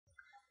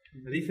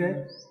ரீஃபே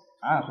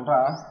சொல்கிறா.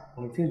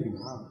 உனக்கு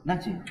தெரியுமா?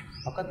 என்னாச்சு?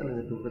 பக்கத்தில்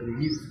ஒருத்தர்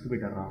செத்து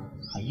போயிட்டாரான்.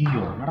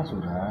 ஐயோ, என்னடா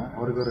சொல்கிற?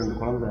 அவருக்கு ஒரு 2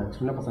 குழந்தை,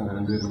 சின்ன பசங்க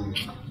 2 பேரும்.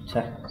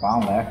 சே,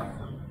 பாவங்க.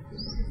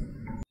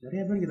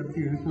 நிறைய பேருக்கு இதை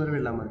பற்றி விழிப்புணர்வே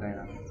இல்லாமல்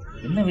இருக்காங்க.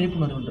 என்ன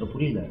விழிப்புணர்வுன்ற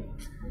புரியல.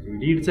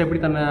 இடி இடிச்சா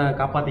எப்படி தன்னை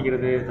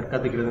காப்பாற்றிக்கிறது,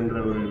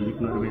 தற்காத்துக்கிறதுன்ற ஒரு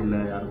விழிப்புணர்வே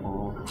இல்லை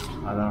யாருக்கும்.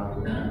 அதான்.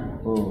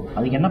 ஓ,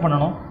 அதுக்கு என்ன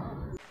பண்ணணும்?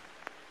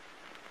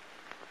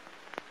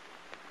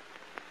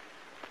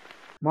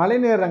 மழை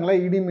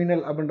நேரங்களில் இடி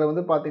மின்னல் அப்படின்றது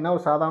வந்து பார்த்திங்கன்னா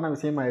ஒரு சாதாரண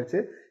விஷயமாயிருச்சு.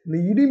 இந்த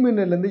இடி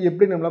மின்னல்லேருந்து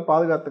எப்படி நம்மளை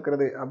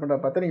பாதுகாத்துக்கிறது அப்படின்ற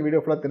பற்றி நீங்கள் வீடியோ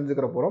ஃபுல்லாக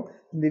தெரிஞ்சுக்கிற போகிறோம்.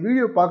 இந்த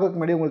வீடியோ பார்க்கறதுக்கு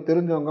முன்னாடி உங்களுக்கு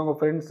தெரிஞ்சவங்க, உங்கள்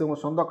ஃப்ரெண்ட்ஸு,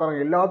 உங்கள்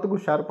சொந்தக்காரங்க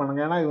எல்லாத்துக்கும் ஷேர்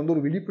பண்ணுங்கள். ஏன்னா இது வந்து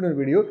ஒரு விழிப்புணர்வு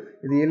வீடியோ,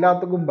 இது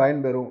எல்லாத்துக்கும்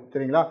பயன்பெறும்.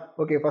 சரிங்களா?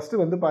 ஓகே,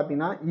 ஃபஸ்ட்டு வந்து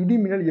பார்த்திங்கன்னா இடி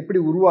மின்னல்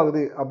எப்படி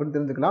உருவாகுது அப்படின்னு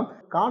தெரிஞ்சுக்கலாம்.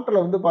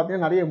 காற்றில் வந்து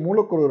பார்த்திங்கன்னா நிறைய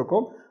மூலக்கூறு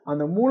இருக்கும்.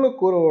 அந்த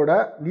மூலக்கூறோட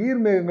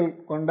நீர் மேகங்கள்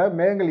கொண்ட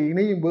மேகங்கள்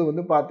இணையும் போது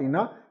வந்து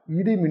பார்த்திங்கன்னா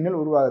இடி மின்னல்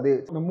உருவாகுது.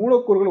 அந்த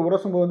மூலக்கூறுகள்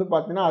உரசும்போது வந்து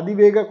பார்த்தீங்கன்னா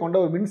அதிவேக கொண்ட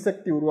ஒரு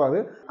மின்சக்தி உருவாகுது.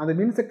 அந்த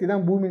மின்சக்தி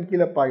தான் பூமியின்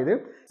கீழே பாயுது.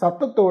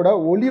 சத்தத்தோட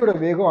ஒலியோட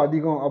வேகம்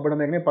அதிகம் அப்படின்னு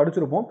நம்ம ஏற்கனவே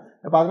படிச்சிருப்போம்.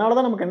 இப்போ அதனால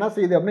தான் நமக்கு என்ன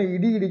செய்யுது அப்படின்னா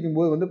இடி இடிக்கும்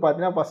போது வந்து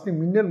பார்த்தீங்கன்னா ஃபஸ்ட்டு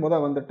மின்னல்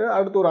வந்துட்டு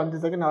அடுத்து ஒரு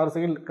 5 செகண்ட் 6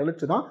 செகண்ட்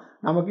கழிச்சு தான்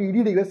நமக்கு இடி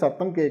இடிக்கிற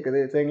சத்தம் கேட்குது.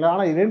 சரிங்களா?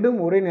 ஆனால் இரண்டும்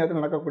ஒரே நேரத்தில்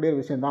நடக்கக்கூடிய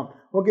ஒரு விஷயம் தான்.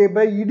 ஓகே,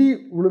 இப்போ இடி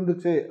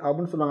விழுந்துச்சு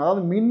அப்படின்னு சொல்லுவாங்க.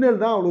 அதாவது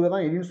மின்னல் தான்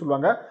விழுகதான் இடின்னு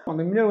சொல்லுவாங்க.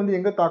 அந்த மின்னல் வந்து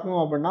எங்கே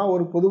தாக்கும் அப்படின்னா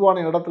ஒரு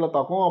பொதுவான இடத்துல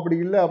தாக்கும். அப்படி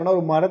இல்லை அப்படின்னா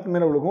ஒரு மரத்து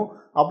மேலே விழுகும்.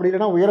 அப்படி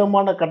இல்லைன்னா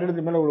உயரமான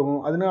கட்டிடத்து மேலே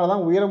விழுகும். அதனால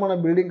தான் உயரமான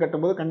பில்டிங்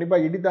கட்டும்போது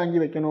கண்டிப்பாக இடி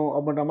தாங்கி வைக்கணும்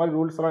அப்படின்ற மாதிரி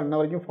ரூல்ஸ் எல்லாம் இன்ன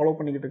வரைக்கும் ஃபாலோ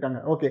பண்ணிக்கிட்டு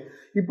இருக்காங்க. ஓகே,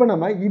 இப்போ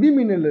நம்ம இடி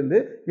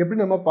மின்னல்லேருந்து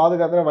எப்படி நம்ம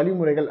பாதுகாக்கிற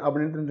வழிமுறைகள்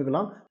அப்படின்னு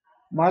தெரிஞ்சுக்கலாம்.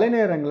 மழை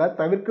நேரங்களில்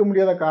தவிர்க்க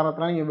முடியாத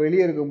காரணத்தினால நீங்கள்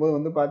வெளியே இருக்கும்போது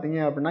வந்து பார்த்தீங்க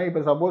அப்படின்னா இப்போ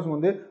சப்போஸ்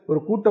வந்து ஒரு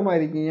கூட்டமாக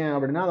இருக்கீங்க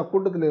அப்படின்னா அந்த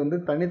கூட்டத்தில் வந்து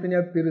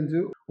தனித்தனியாக பிரிஞ்சு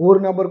ஒரு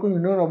நபருக்கும்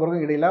இன்னொரு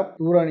நபருக்கும் இடையில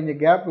தூரம் நீங்கள்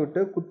கேப்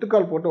விட்டு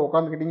குத்துக்கால் போட்டு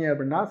உட்காந்துக்கிட்டீங்க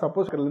அப்படின்னா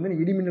சப்போஸ் இருந்து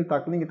இடிமின்னல்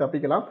தாக்கல் நீங்கள்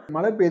தப்பிக்கலாம்.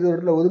 மழை பெய்த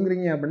இடத்துல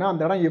ஒதுங்குறீங்க அப்படின்னா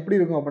அந்த இடம் எப்படி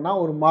இருக்கும் அப்படின்னா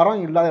ஒரு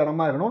மரம் இல்லாத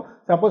இடமா இருக்கணும்.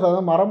 சப்போஸ்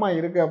அது மரமாக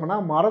இருக்குது அப்படின்னா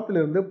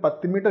மரத்துலேருந்து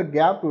 10 மீட்டர்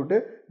கேப் விட்டு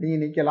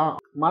நீங்கள் நிற்கலாம்.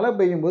 மழை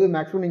பெய்யும் போது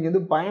மேக்ஸிமம் நீங்கள்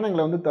வந்து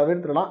பயணங்களை வந்து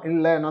தவிர்த்துடலாம்.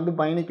 இல்லை நான் வந்து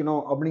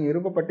பயணிக்கணும் அப்படின்னு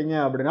விருப்பப்பட்டீங்க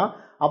அப்படின்னா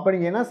அப்போ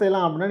நீங்கள் என்ன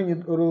செய்யலாம் அப்படின்னா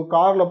நீங்கள் ஒரு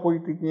காரில்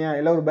போயிட்டு இருக்கீங்க,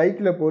 இல்லை ஒரு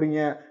பைக்கில் போகிறீங்க,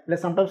 இல்லை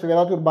சம்டைம்ஸ்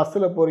ஏதாச்சும் ஒரு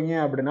பஸ்ஸில் போகிறீங்க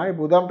அப்படின்னா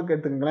இப்போ உதாரணத்துக்கு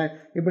எடுத்துக்கங்களேன்.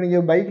 இப்போ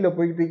நீங்கள் பைக்கில்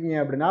போய்கிட்டு இருக்கீங்க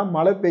அப்படின்னா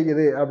மழை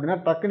பெய்யுது அப்படின்னா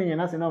டக்கு நீங்கள்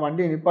என்ன செய்யணும்,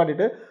 வண்டியை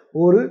நிப்பாட்டிட்டு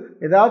ஒரு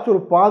ஏதாச்சும்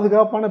ஒரு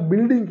பாதுகாப்பான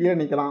பில்டிங் கீழே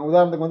நிற்கலாம்.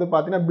 உதாரணத்துக்கு வந்து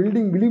பார்த்தீங்கன்னா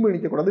பில்டிங் விளிம்பு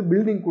நிற்கக்கூடாது,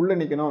 பில்டிங்குள்ளே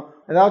நிற்கணும்.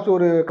 ஏதாச்சும்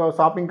ஒரு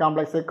ஷாப்பிங்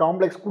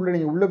காம்ப்ளெக்ஸ்க்குள்ளே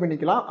நீங்கள் உள்ளே போய்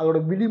நிற்கலாம், அதோட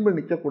விளிம்பு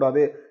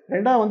நிற்கக்கூடாது.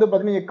 ரெண்டாவது வந்து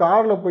பார்த்தீங்கன்னா நீங்கள்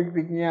காரில் போய்கிட்டு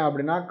இருக்கீங்க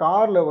அப்படின்னா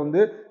காரில் வந்து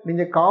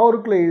நீங்கள்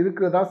காருக்குள்ளே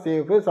இருக்கிறது தான்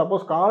சேஃபு.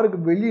 சப்போஸ் காருக்கு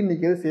வெளியே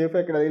நிற்கிறது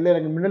சேஃபே கிடையாது. இல்லை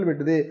எனக்கு மின்னல்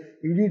வெட்டுது,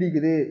 இடி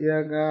இடிக்குது,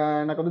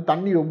 எனக்கு வந்து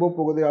தண்ணி ரொம்ப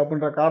போகுது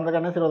அப்படின்ற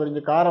காரணத்துக்கு என்ன செய்யறது,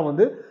 நீங்கள் காரை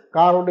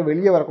விட்டு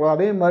வெளியே வரக்கூடாது.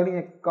 அதே மாதிரி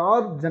நீங்கள்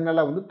கார்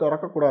ஜன்னலை வந்து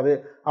திறக்கக்கூடாது.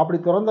 அப்படி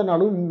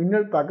திறந்தனாலும்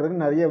மின்னல்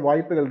தாக்குறதுக்கு நிறைய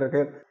வாய்ப்புகள்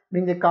இருக்குது.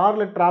 நீங்கள்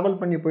காரில் ட்ராவல்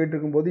பண்ணி போயிட்டு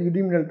இருக்கும்போது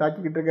இடி மின்னல்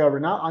தாக்கிக்கிட்டு இருக்கு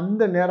அப்படின்னா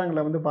அந்த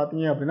நேரங்களில் வந்து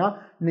பார்த்தீங்க அப்படின்னா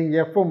நீங்கள்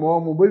எஃப்எம்மோ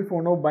மொபைல்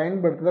ஃபோனோ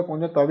பயன்படுத்துறதை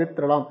கொஞ்சம்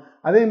தவிர்த்திடலாம்.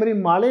 அதேமாதிரி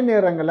மழை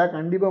நேரங்களில்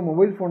கண்டிப்பாக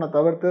மொபைல் ஃபோனை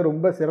தவிர்த்து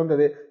ரொம்ப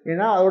சிறந்தது.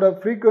 ஏன்னா அதோட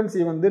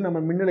ஃப்ரீக்குவன்சி வந்து நம்ம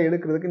மின்னலை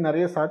எடுக்கிறதுக்கு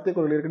நிறைய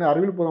சாத்தியக்கூறுகள் இருக்குன்னு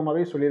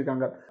அறிவியல்பூர்வமாகவே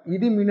சொல்லியிருக்காங்க.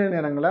 இடி மின்னல்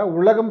நேரங்களில்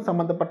உலகம்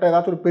சம்மந்தப்பட்ட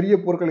ஏதாச்சும் ஒரு பெரிய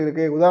பொருட்கள்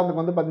இருக்குது,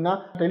 உதாரணத்துக்கு வந்து பார்த்தீங்கன்னா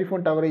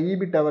டெலிஃபோன் டவர்,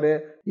 இபி டவர்,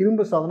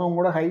 இரும்பு சாதனம்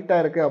உங்களோட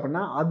ஹைட்டாக இருக்குது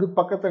அப்படின்னா அது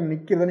பக்கத்தில்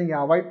நிற்கிறத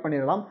நீங்கள் அவாய்ட்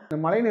பண்ணிடலாம்.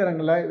 இந்த மழை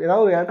நேரங்களில்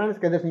ஏதாவது ஒரு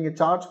எலக்ட்ரானிக்ஸ் கேஜெட்ஸ் நீங்கள்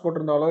சார்ஜ்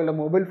போட்டிருந்தாலோ இல்லை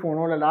மொபைல்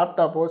ஃபோனோ இல்லை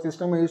லேப்டாப்போ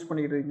சிஸ்டமோ யூஸ்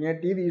பண்ணிக்கிட்டு இருக்கீங்க,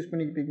 டிவி யூஸ்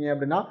பண்ணிக்கிட்டு இருக்கீங்க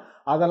அப்படின்னா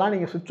அதெல்லாம்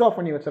நீங்கள் சுவிட்ச் ஆஃப்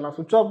பண்ணி வச்சிடலாம்.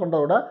 சுவிட்ச் ஆஃப்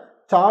பண்ணுறதோட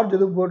சார்ஜ்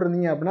எதுவும்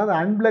போட்டிருந்தீங்க அப்படின்னா அதை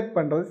அன்பிளக்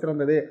பண்ணுறது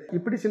சிறந்தது.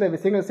 இப்படி சில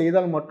விஷயங்கள்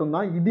செய்தால்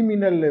மட்டும்தான்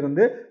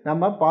இடிமின்னலிருந்து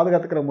நம்ம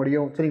பாதுகாத்துக்கிற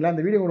முடியும். சரிங்களா?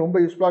 இந்த வீடியோ ரொம்ப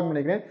யூஸ்ஃபுல்லாக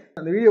நினைக்கிறேன்.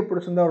 அந்த வீடியோ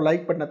பிடிச்சிருந்தா ஒரு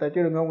லைக் பட்டனை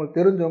தட்டிவிடுங்க. உங்களுக்கு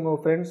தெரிஞ்சவங்க,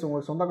 ஃப்ரெண்ட்ஸ்,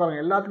 உங்கள்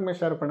சொந்தக்காரங்க எல்லாத்துக்குமே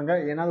ஷேர்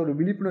பண்ணுங்கள். ஏன்னா ஒரு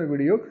விழிப்புணர்வு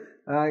வீடியோ.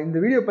 இந்த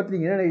வீடியோ பற்றி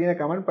நீங்கள் என்ன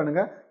கமெண்ட்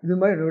பண்ணுங்கள். இது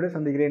மாதிரி என்னோட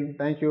சந்திக்கிறேன்.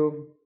 தேங்க்யூ.